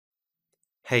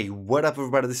Hey, what up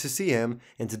everybody, this is TM,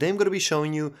 and today I'm going to be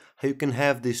showing you how you can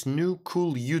have this new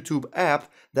cool YouTube app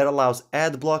that allows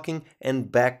ad blocking and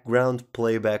background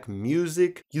playback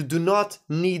music. You do not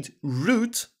need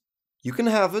root, you can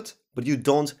have it, but you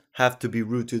don't have to be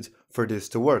rooted for this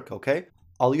to work, okay?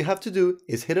 All you have to do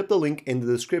is hit up the link in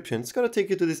the description. It's going to take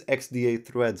you to this XDA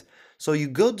thread. So you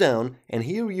go down and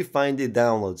here you find the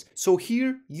downloads. So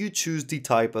here you choose the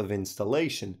type of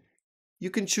installation. You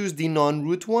can choose the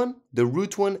non-root one, the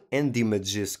root one, and the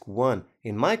Magisk one.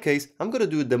 In my case, I'm going to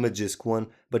do the Magisk one,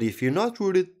 but if you're not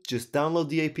rooted, just download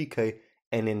the APK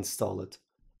and install it.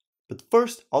 But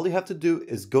first, all you have to do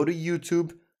is go to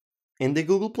YouTube in the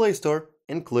Google Play Store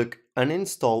and click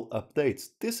Uninstall Updates.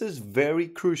 This is very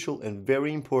crucial and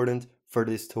very important for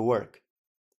this to work.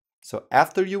 So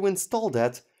after you install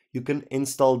that, you can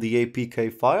install the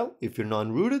APK file if you're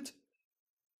non-rooted,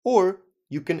 or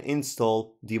you can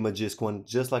install the Magisk one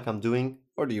just like I'm doing,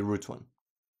 or the root one.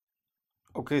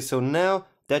 Okay, so now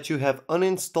that you have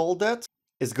uninstalled that,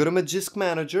 is go to Magisk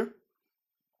Manager,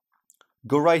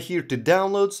 go right here to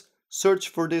Downloads, search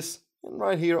for this, and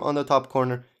right here on the top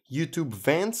corner, YouTube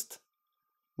Advanced.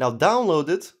 Now download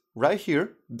it, right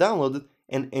here, download it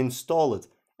and install it.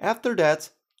 After that,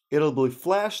 it'll be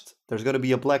flashed, there's gonna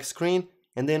be a black screen,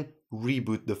 and then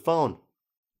reboot the phone.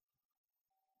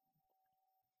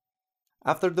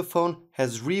 After the phone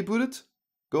has rebooted,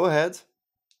 go ahead,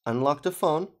 unlock the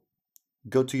phone,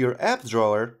 go to your app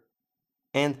drawer,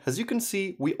 and as you can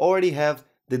see, we already have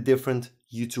the different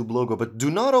YouTube logo, but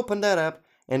do not open that app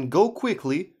and go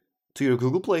quickly to your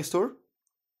Google Play Store,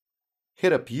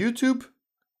 hit up YouTube,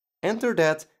 enter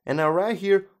that, and now right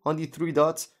here on the three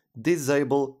dots,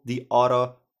 disable the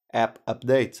auto app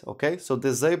update, okay? So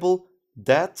disable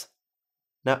that.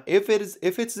 Now if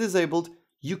it's disabled,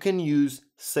 you can use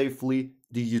safely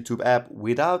the YouTube app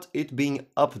without it being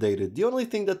updated. The only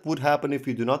thing that would happen if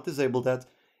you do not disable that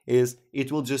is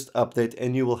it will just update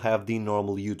and you will have the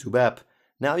normal YouTube app.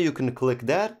 Now you can click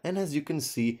that, and as you can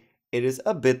see, it is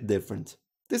a bit different.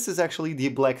 This is actually the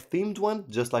black themed one,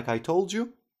 just like I told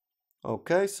you.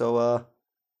 Okay, so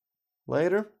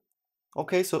later.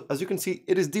 Okay, so as you can see,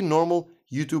 it is the normal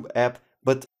YouTube app,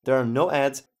 but there are no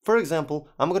ads. For example,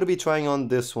 I'm going to be trying on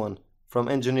this one from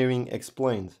Engineering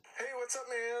Explained. Hey, what's up,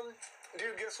 man?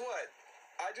 Dude, guess what?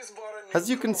 I just bought a new As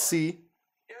you can car. see,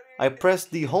 I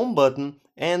pressed the home button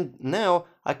and now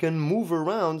I can move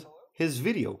around his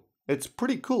video. It's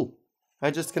pretty cool.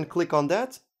 I just can click on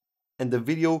that and the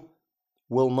video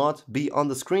will not be on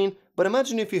the screen. But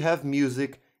imagine if you have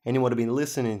music and you want to be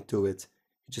listening to it.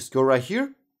 You just go right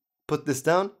here, put this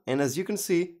down, and as you can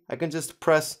see, I can just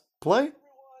press play.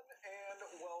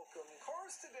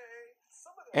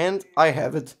 And I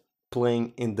have it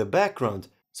playing in the background.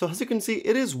 So as you can see,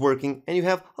 it is working, and you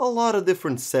have a lot of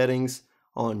different settings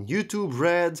on YouTube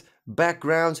Red,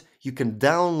 backgrounds, you can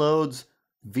download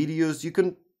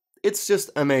videos, it's just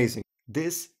amazing.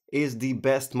 This is the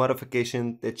best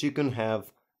modification that you can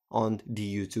have on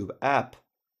the YouTube app.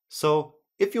 So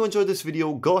if you enjoyed this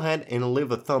video, go ahead and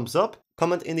leave a thumbs up.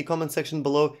 Comment in the comment section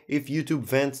below if YouTube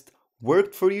Advanced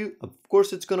worked for you. Of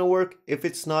course it's gonna work. If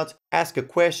it's not, ask a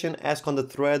question, ask on the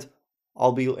thread.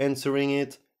 I'll be answering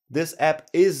it. This app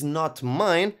is not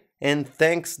mine, and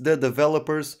thanks the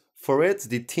developers for it,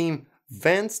 the team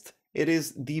Advanced. It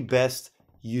is the best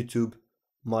YouTube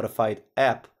modified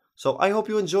app. So I hope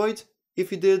you enjoyed.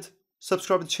 If you did,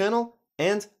 subscribe to the channel,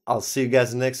 and I'll see you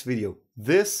guys in the next video.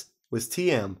 This was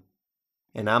TM,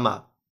 and I'm out.